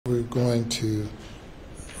we're going to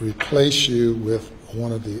replace you with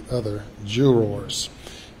one of the other jurors.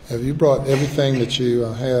 Have you brought everything that you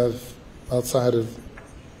have outside of,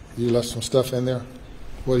 you left some stuff in there?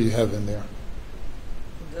 What do you have in there?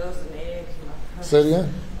 A dozen eggs. Say it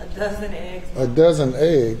again? A dozen eggs. A dozen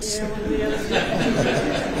eggs? Yeah,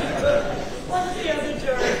 one of the other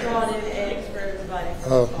jurors brought in eggs for everybody for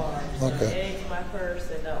the farm. Okay. Eggs, my purse,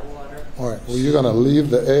 and water. All right. Well, you're going to leave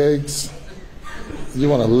the eggs. You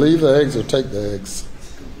want to leave the eggs or take the eggs?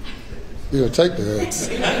 You're going to take the eggs.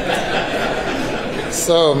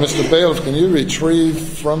 So, Mr. Bailiff, can you retrieve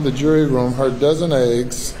from the jury room her dozen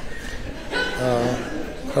eggs,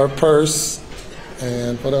 her purse,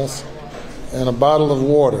 and what else? And a bottle of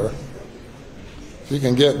water. You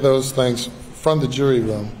can get those things from the jury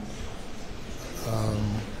room.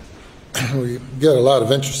 We get a lot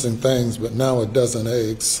of interesting things, but now a dozen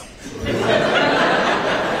eggs.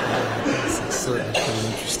 It's certainly kind of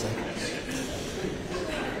interesting.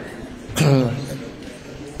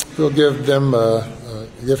 We'll give them,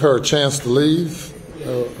 give her a chance to leave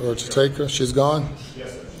or to take her. She's gone?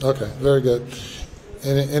 Yes, sir. Okay, very good.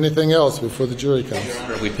 Anything else before the jury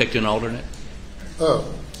comes? We picked an alternate?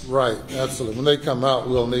 Oh, right, absolutely. When they come out,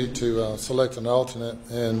 we'll need to select an alternate,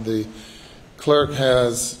 and the clerk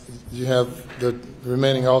has, you have the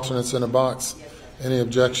remaining alternates in a box. Any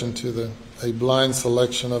objection to a blind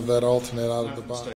selection of that alternate out of the box?